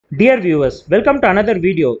Dear viewers, welcome to another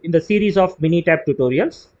video in the series of Minitab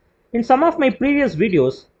tutorials. In some of my previous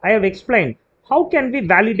videos, I have explained how can we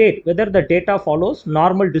validate whether the data follows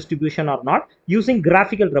normal distribution or not using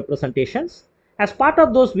graphical representations. As part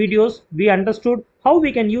of those videos, we understood how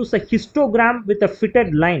we can use a histogram with a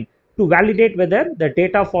fitted line to validate whether the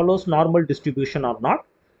data follows normal distribution or not.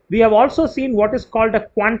 We have also seen what is called a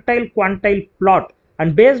quantile plot,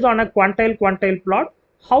 and based on a quantile plot,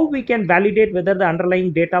 how we can validate whether the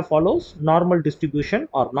underlying data follows normal distribution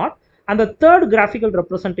or not. And the third graphical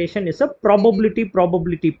representation is a probability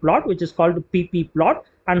plot, which is called PP plot,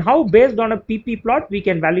 and how based on a PP plot we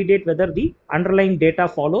can validate whether the underlying data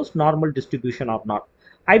follows normal distribution or not.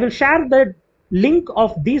 I will share the link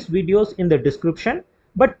of these videos in the description,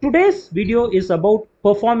 but today's video is about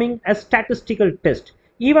performing a statistical test.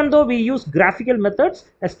 Even though we use graphical methods,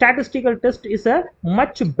 a statistical test is a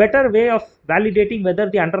much better way of validating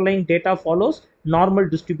whether the underlying data follows normal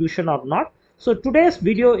distribution or not. So today's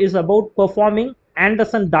video is about performing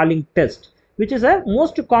Anderson-Darling test, which is a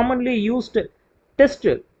most commonly used test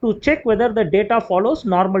to check whether the data follows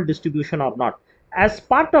normal distribution or not. As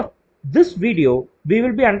part of this video, we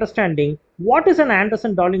will be understanding what is an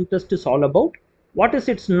Anderson-Darling test is all about, what is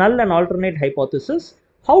its null and alternate hypothesis,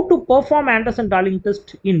 how to perform Anderson-Darling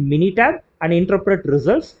test in Minitab and interpret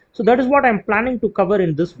results. So that is what I am planning to cover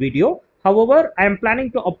in this video. However, I am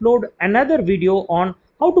planning to upload another video on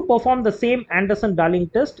how to perform the same Anderson-Darling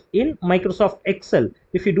test in Microsoft Excel.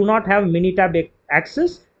 If you do not have Minitab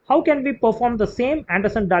access, how can we perform the same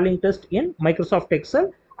Anderson-Darling test in Microsoft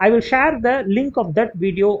Excel? I will share the link of that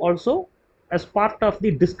video also as part of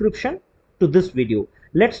the description to this video.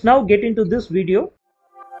 Let's now get into this video.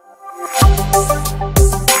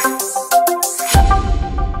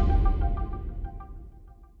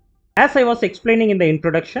 As I was explaining in the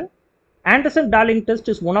introduction, Anderson-Darling test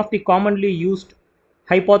is one of the commonly used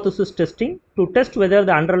hypothesis testing to test whether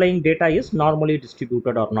the underlying data is normally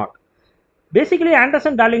distributed or not. Basically,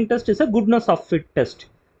 Anderson-Darling test is a goodness of fit test.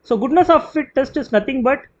 So goodness of fit test is nothing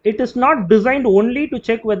but it is not designed only to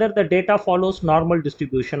check whether the data follows normal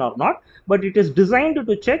distribution or not, but it is designed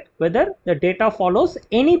to check whether the data follows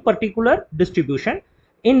any particular distribution.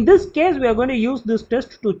 In this case, we are going to use this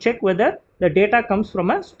test to check whether the data comes from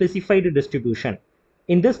a specified distribution.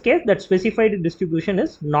 In this case, that specified distribution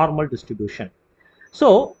is normal distribution.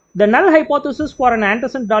 So the null hypothesis for an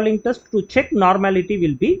Anderson-Darling test to check normality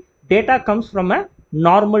will be data comes from a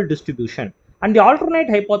normal distribution, and the alternate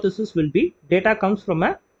hypothesis will be data comes from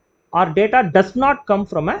a or data does not come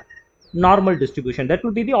from a normal distribution. That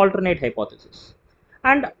will be the alternate hypothesis.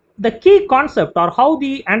 And the key concept or how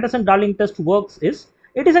the Anderson-Darling test works is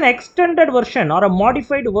it is an extended version or a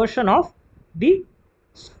modified version of the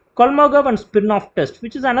Kolmogorov and Smirnov test,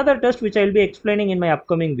 which is another test which I will be explaining in my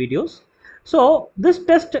upcoming videos. So this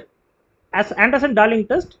test as Anderson-Darling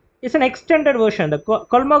test is an extended version. The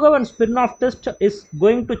Kolmogorov and Smirnov test is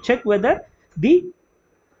going to check whether the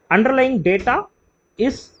underlying data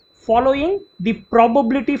is following the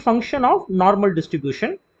probability function of normal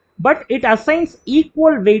distribution, but it assigns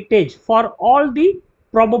equal weightage for all the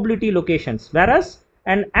probability locations, whereas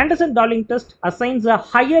an Anderson-Darling test assigns a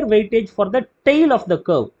higher weightage for the tail of the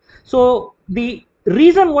curve. So the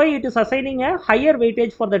reason why it is assigning a higher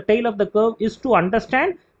weightage for the tail of the curve is to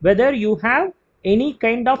understand whether you have any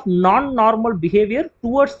kind of non-normal behavior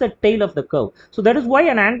towards the tail of the curve. So that is why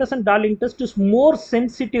an Anderson-Darling test is more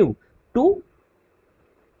sensitive to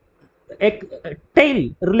tail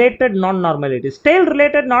related non-normalities. Tail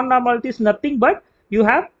related non-normality is nothing but you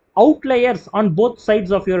have outliers on both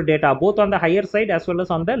sides of your data, both on the higher side as well as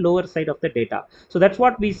on the lower side of the data. So that's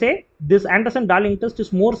what we say, this Anderson-Darling test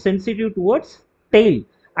is more sensitive towards tail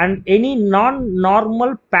and any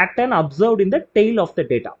non-normal pattern observed in the tail of the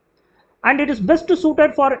data, and it is best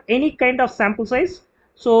suited for any kind of sample size.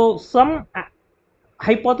 So some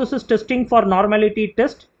hypothesis testing for normality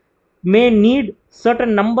test may need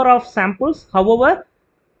certain number of samples. However,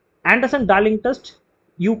 Anderson-Darling test,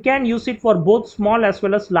 you can use it for both small as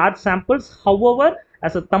well as large samples. However,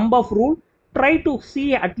 as a thumb of rule, try to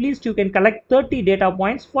see at least you can collect 30 data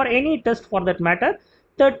points for any test for that matter.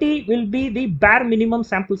 30 will be the bare minimum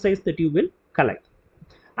sample size that you will collect.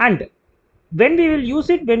 And when we will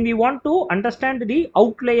use it, when we want to understand the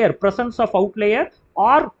outlier, presence of outlier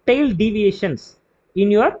or tail deviations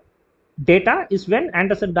in your data, is when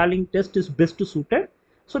Anderson-Darling test is best suited.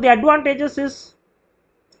 So the advantages is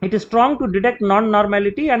it is strong to detect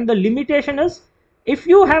non-normality, and the limitation is if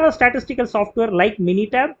you have a statistical software like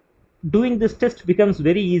Minitab, doing this test becomes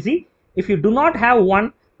very easy. If you do not have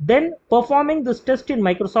one, then performing this test in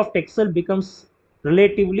Microsoft Excel becomes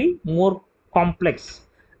relatively more complex.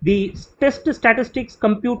 the test statistics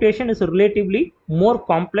computation is relatively more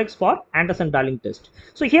complex for Anderson-Darling test.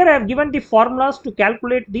 So here I have given the formulas to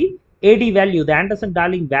calculate the AD value, the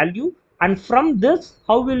Anderson-Darling value, and from this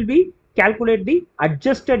how will we calculate the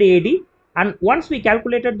adjusted AD, and once we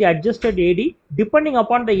calculated the adjusted AD, depending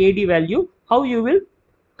upon the AD value, how you will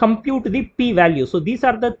compute the p value. So these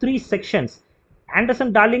are the three sections: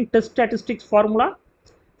 Anderson-Darling test statistics formula.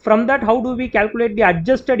 From that, how do we calculate the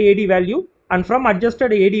adjusted AD value, and from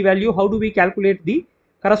adjusted AD value, how do we calculate the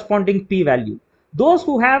corresponding p value? Those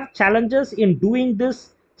who have challenges in doing this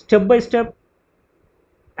step by step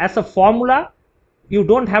as a formula, you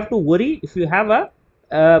don't have to worry. If you have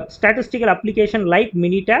a statistical application like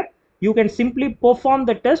Minitab, you can simply perform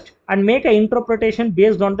the test and make an interpretation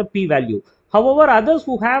based on the p value. However, others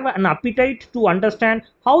who have an appetite to understand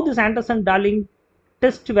how this Anderson-Darling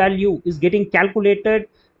test value is getting calculated,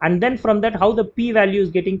 and then from that how the p value is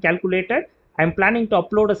getting calculated, I am planning to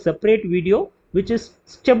upload a separate video which is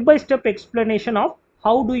step by step explanation of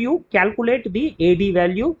how do you calculate the AD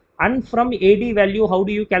value, and from AD value how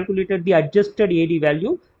do you calculate the adjusted AD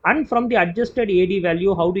value, and from the adjusted AD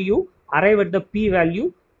value how do you arrive at the p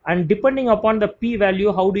value, and depending upon the p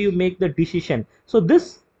value how do you make the decision. So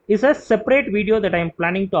this is a separate video that I am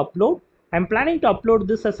planning to upload. I am planning to upload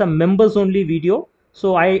this as a members only video.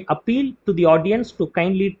 So I appeal to the audience to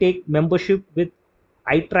kindly take membership with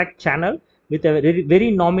iTrack channel with a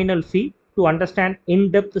very nominal fee to understand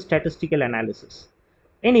in-depth statistical analysis.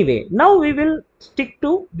 Anyway, now we will stick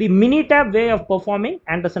to the Minitab way of performing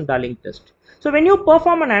Anderson-Darling test. So when you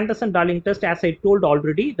perform an Anderson-Darling test, as I told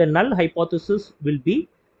already, the null hypothesis will be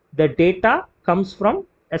the data comes from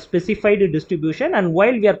a specified distribution, and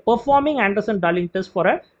while we are performing Anderson-Darling test for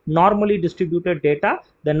a normally distributed data,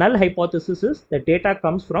 the null hypothesis is the data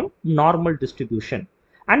comes from normal distribution,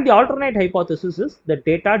 and the alternate hypothesis is the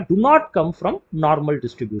data do not come from normal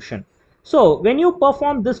distribution. So when you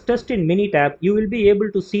perform this test in Minitab, you will be able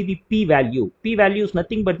to see the p value. P value is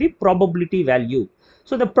nothing but the probability value.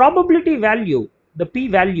 So the probability value, the p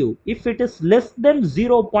value, if it is less than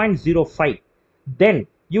 0.05, then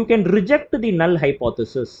you can reject the null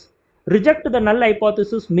hypothesis. Reject the null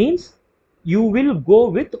hypothesis means you will go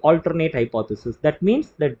with alternate hypothesis. That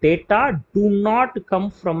means the data do not come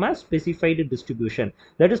from a specified distribution.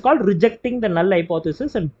 That is called rejecting the null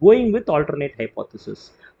hypothesis and going with alternate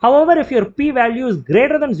hypothesis. However, if your p value is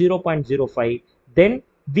greater than 0.05, then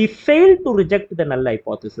we fail to reject the null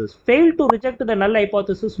hypothesis. Fail to reject the null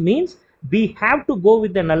hypothesis means we have to go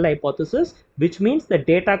with the null hypothesis, which means the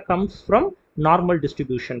data comes from normal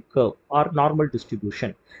distribution curve or normal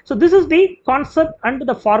distribution. So this is the concept and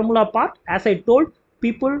the formula part. As I told,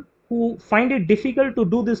 people who find it difficult to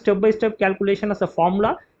do this step-by-step calculation as a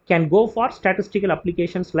formula can go for statistical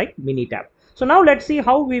applications like Minitab. So now let's see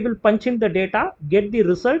how we will punch in the data, get the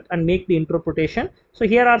result and make the interpretation. So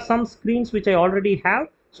here are some screens which I already have.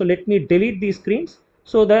 So let me delete these screens.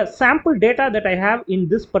 So the sample data that I have in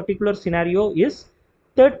this particular scenario is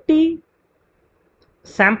 30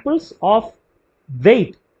 samples of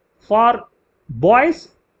weight for boys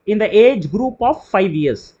in the age group of 5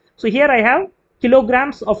 years. So here I have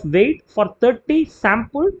kilograms of weight for 30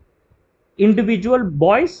 sample individual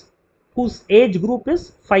boys whose age group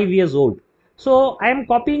is 5 years old. So I am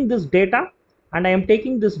copying this data and I am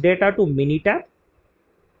taking this data to Minitab.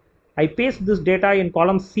 I paste this data in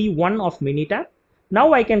column C1 of Minitab.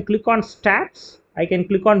 Now I can click on stats. I can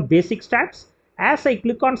click on basic stats. As I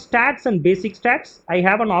click on stats and basic stats, I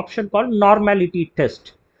have an option called normality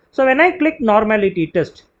test. So when I click normality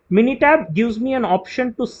test, Minitab gives me an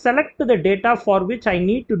option to select the data for which I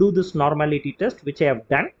need to do this normality test, which I have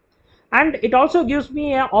done. And it also gives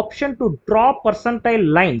me an option to draw percentile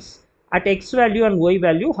lines at X value and Y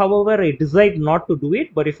value. However, I decide not to do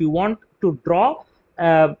it. But if you want to draw,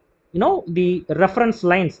 the reference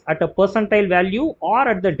lines at a percentile value or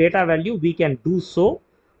at the data value, we can do so.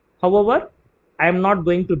 However, I am not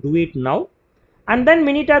going to do it now. And then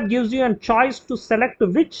Minitab gives you a choice to select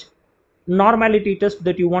which normality test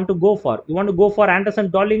that you want to go for. You want to go for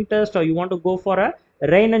Anderson-Darling test, or you want to go for a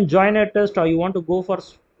Rein and Joyner test, or you want to go for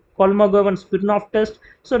Kolmogorov and Smirnov test.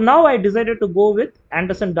 So now I decided to go with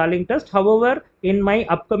Anderson-Darling test. However, in my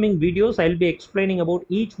upcoming videos, I'll be explaining about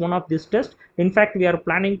each one of these tests. In fact, we are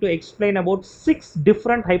planning to explain about 6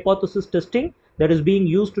 different hypothesis testing that is being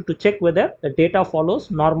used to check whether the data follows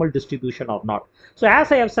normal distribution or not. So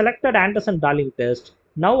as I have selected Anderson-Darling test,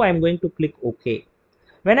 now I am going to click OK.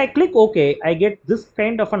 When I click OK, I get this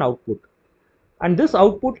kind of an output. And this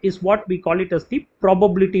output is what we call it as the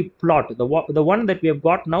probability plot. The one that we have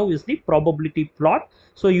got now is the probability plot.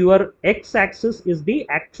 So your x-axis is the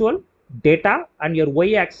actual data and your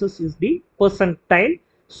y-axis is the percentile.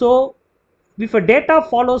 So if a data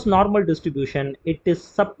follows normal distribution, it is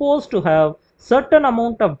supposed to have certain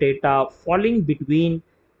amount of data falling between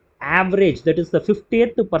average, that is the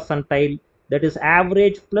 50th percentile, that is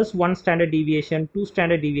average plus one standard deviation, two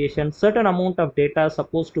standard deviation, certain amount of data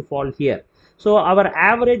supposed to fall here. So our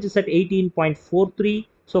average is at 18.43.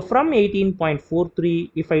 So from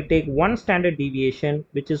 18.43, if I take one standard deviation,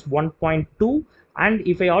 which is 1.2, and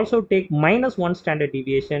if I also take minus one standard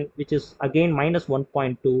deviation, which is again minus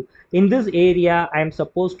 1.2, in this area I am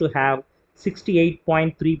supposed to have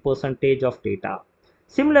 68.3% of data.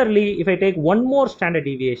 Similarly, if I take one more standard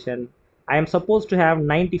deviation, I am supposed to have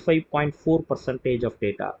 95.4% of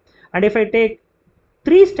data. And if I take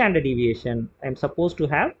three standard deviation, I am supposed to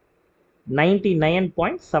have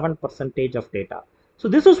 99.7% of data. So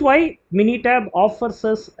this is why Minitab offers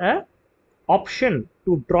us a option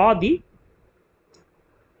to draw the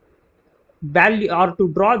value or to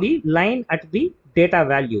draw the line at the data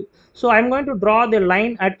value. So I'm going to draw the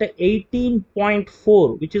line at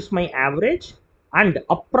 18.4, which is my average, and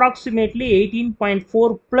approximately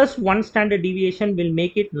 18.4 plus one standard deviation will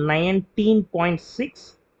make it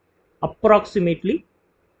 19.6 approximately,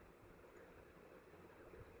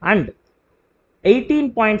 and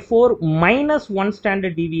 18.4 minus one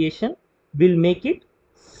standard deviation will make it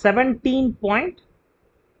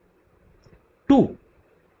 17.2.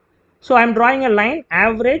 So I'm drawing a line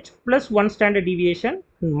average plus one standard deviation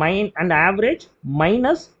and average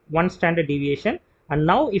minus one standard deviation. And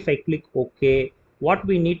now if I click OK, what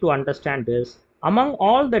we need to understand is among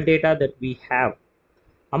all the data that we have,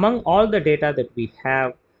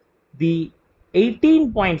 the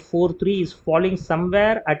 18.43 is falling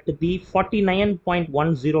somewhere at the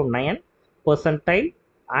 49.109 percentile,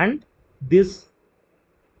 and this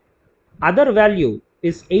other value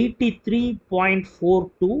is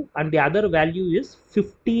 83.42 and the other value is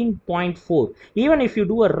 15.4. Even if you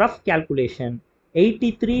do a rough calculation,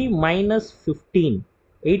 83 minus 15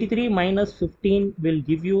 will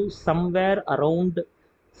give you somewhere around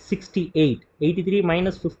 68. 83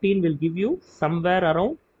 minus 15 will give you somewhere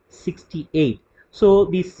around 68. So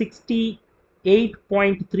the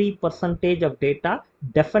 68.3% of data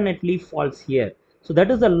definitely falls here. So that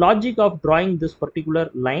is the logic of drawing this particular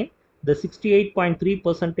line. The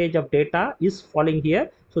 68.3% of data is falling here.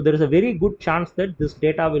 So there is a very good chance that this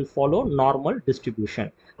data will follow normal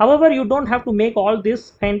distribution. However, you don't have to make all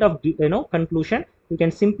this kind of conclusion. You can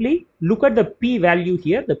simply look at the p value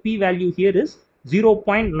here. The p value here is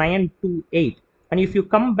 0.928. And if you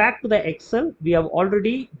come back to the Excel, we have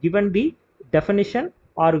already given the definition,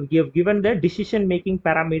 or we have given the decision making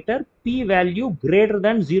parameter p value greater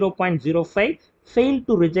than 0.05 fail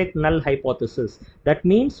to reject null hypothesis. That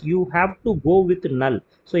means you have to go with null.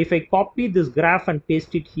 So if I copy this graph and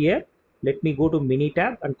paste it here, let me go to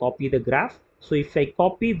Minitab and copy the graph. So if I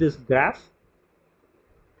copy this graph,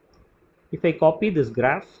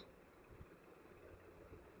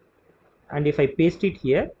 and if I paste it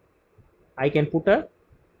here, I can put a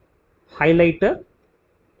highlighter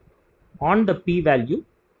on the p value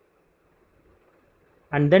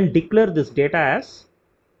and then declare this data as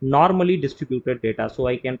normally distributed data. So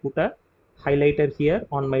I can put a highlighter here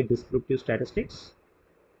on my descriptive statistics.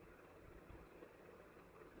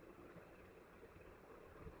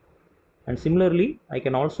 And similarly, I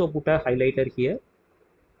can also put a highlighter here.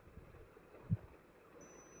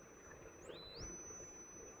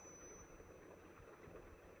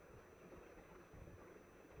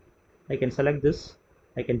 I can select this,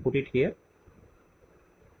 I can put it here.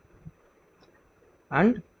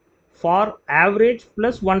 And for average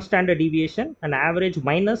plus one standard deviation and average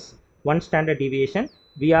minus one standard deviation,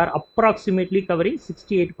 we are approximately covering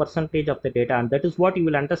 68% of the data, and that is what you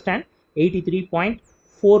will understand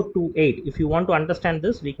 83.428. If you want to understand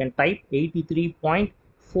this, we can type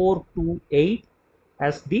 83.428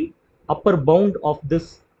 as the upper bound of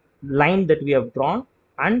this line that we have drawn,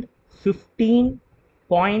 and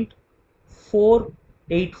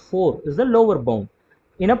 15.484 is the lower bound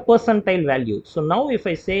in a percentile value. So now if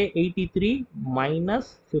I say 83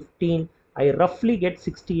 minus 15, I roughly get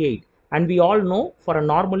 68. And we all know for a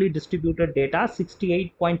normally distributed data,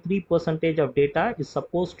 68.3% of data is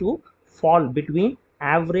supposed to fall between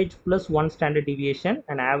average plus one standard deviation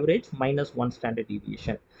and average minus one standard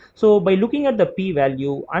deviation. So by looking at the p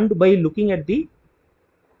value and by looking at the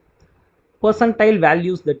percentile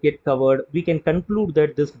values that get covered, we can conclude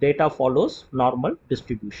that this data follows normal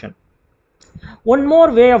distribution. One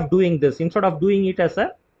more way of doing this, instead of doing it as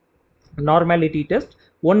a normality test,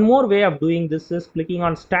 one more way of doing this is clicking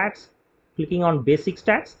on stats, clicking on basic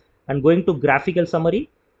stats and going to graphical summary.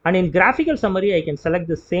 And in graphical summary, I can select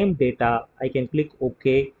the same data. I can click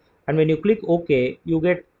OK. And when you click OK, you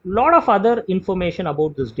get lot of other information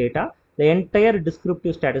about this data, the entire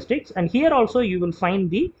descriptive statistics, and here also you will find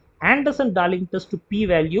the Anderson-Darling test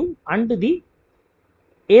p-value and the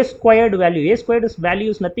a squared value. A squared value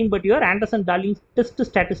is nothing but your Anderson-Darling test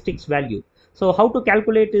statistics value. So how to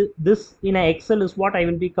calculate this in an Excel is what I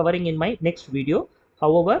will be covering in my next video.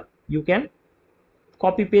 However, you can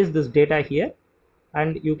copy paste this data here,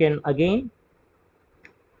 and you can again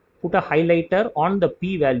put a highlighter on the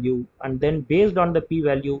p-value, and then based on the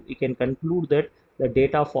p-value you can conclude that the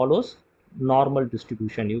data follows normal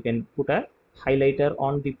distribution. You can put a highlighter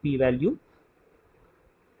on the p-value,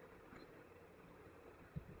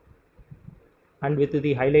 and with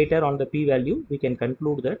the highlighter on the p-value we can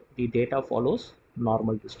conclude that the data follows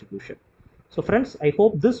normal distribution. So friends, I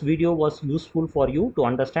hope this video was useful for you to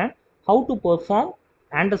understand how to perform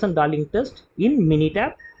Anderson-Darling test in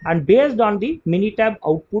Minitab, and based on the Minitab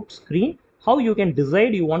output screen, how you can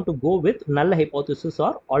decide you want to go with null hypothesis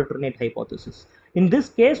or alternate hypothesis. In this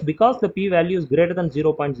case, because the p-value is greater than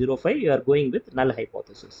 0.05, you are going with null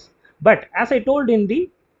hypothesis. But as I told in the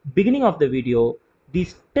beginning of the video,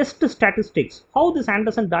 these test statistics, how this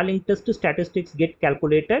Anderson-Darling test statistics get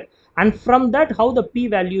calculated, and from that how the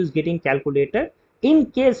p-value is getting calculated. In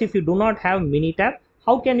case if you do not have Minitab,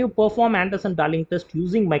 how can you perform Anderson-Darling test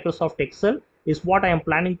using Microsoft Excel is what I am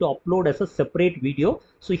planning to upload as a separate video.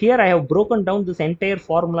 So here I have broken down this entire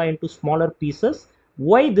formula into smaller pieces.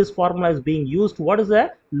 Why this formula is being used, what is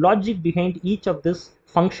the logic behind each of these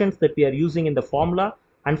functions that we are using in the formula,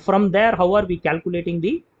 and from there how are we calculating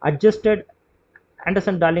the adjusted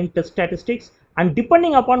Anderson-Darling test statistics, and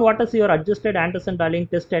depending upon what is your adjusted Anderson-Darling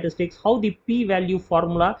test statistics, how the p-value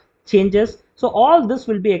formula changes. So all this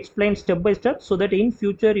will be explained step by step, so that in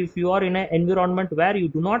future if you are in an environment where you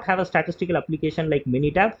do not have a statistical application like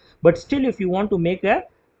Minitab, but still if you want to make a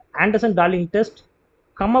Anderson-Darling test,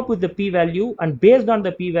 come up with the p-value, and based on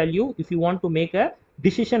the p-value if you want to make a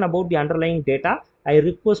decision about the underlying data, I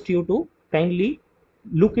request you to kindly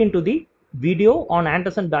look into the video on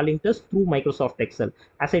Anderson-Darling test through Microsoft Excel.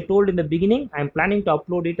 As I told in the beginning, I am planning to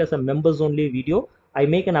upload it as a members only video. I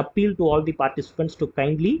make an appeal to all the participants to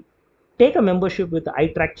kindly take a membership with the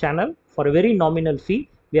iTrack channel for a very nominal fee.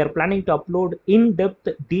 We are planning to upload in-depth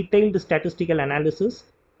detailed statistical analysis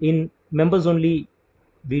in members only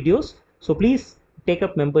videos. So please take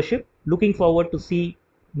up membership. Looking forward to see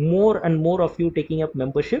more and more of you taking up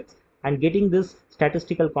memberships and getting this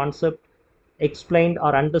statistical concept explained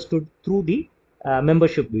or understood through the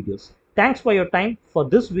membership videos. Thanks for your time for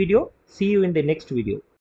this video. See you in the next video.